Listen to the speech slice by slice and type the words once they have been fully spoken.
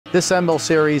This end mill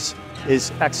series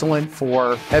is excellent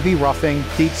for heavy roughing,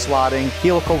 deep slotting,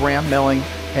 helical ramp milling,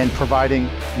 and providing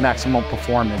maximum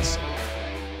performance.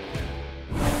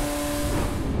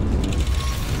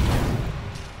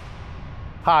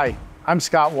 Hi, I'm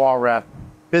Scott Walrath,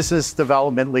 Business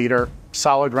Development Leader,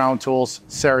 Solid Round Tools,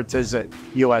 CERATIZIT,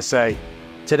 USA.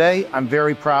 Today, I'm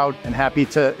very proud and happy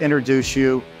to introduce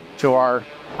you to our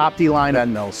OptiLine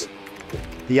End Mills.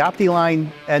 The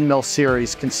OptiLine End Mill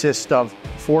series consists of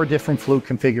 4 different flute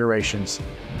configurations: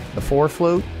 the 4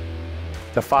 flute,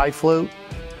 the 5 flute,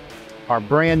 our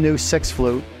brand new 6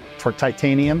 flute for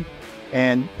titanium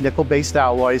and nickel-based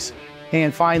alloys,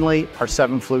 and finally, our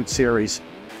 7 flute series.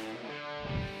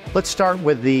 Let's start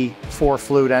with the 4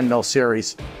 flute end mill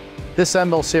series. This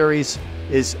end mill series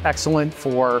is excellent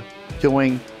for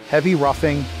doing heavy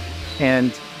roughing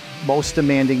and most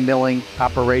demanding milling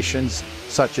operations,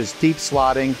 such as deep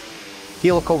slotting,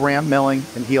 helical ramp milling,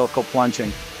 and helical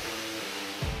plunging.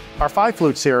 Our 5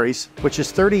 flute series, which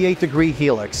is 38-degree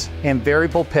helix and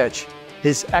variable pitch,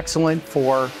 is excellent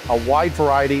for a wide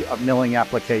variety of milling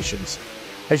applications.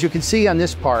 As you can see on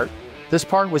this part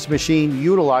was machined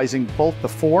utilizing both the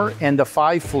 4 and the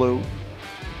 5 flute,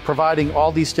 providing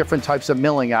all these different types of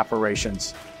milling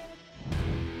operations.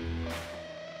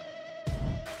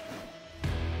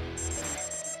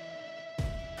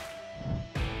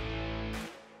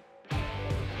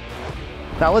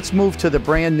 Now let's move to the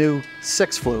brand new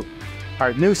 6 flute.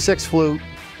 Our new 6 flute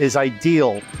is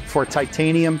ideal for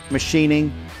titanium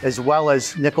machining as well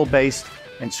as nickel-based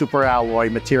and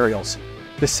superalloy materials.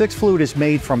 The 6 flute is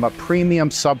made from a premium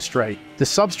substrate. The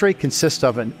substrate consists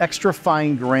of an extra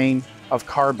fine grain of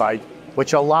carbide,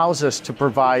 which allows us to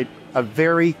provide a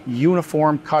very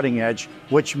uniform cutting edge,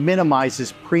 which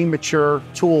minimizes premature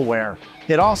tool wear.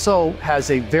 It also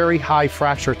has a very high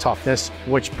fracture toughness,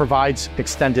 which provides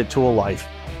extended tool life.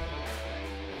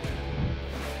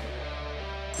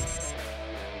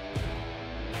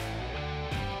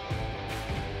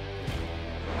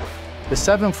 The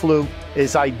 7 flute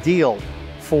is ideal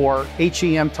for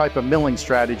HEM type of milling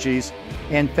strategies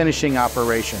and finishing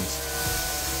operations.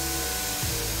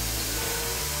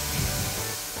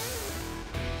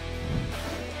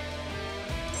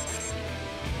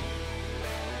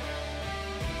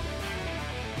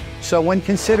 So when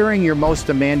considering your most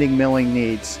demanding milling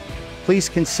needs, please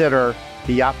consider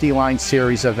the OptiLine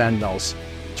series of end mills.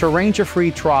 To arrange a free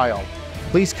trial,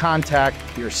 please contact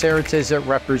your CERATIZIT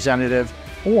representative,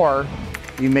 or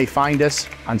you may find us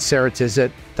on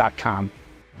ceratizit.com.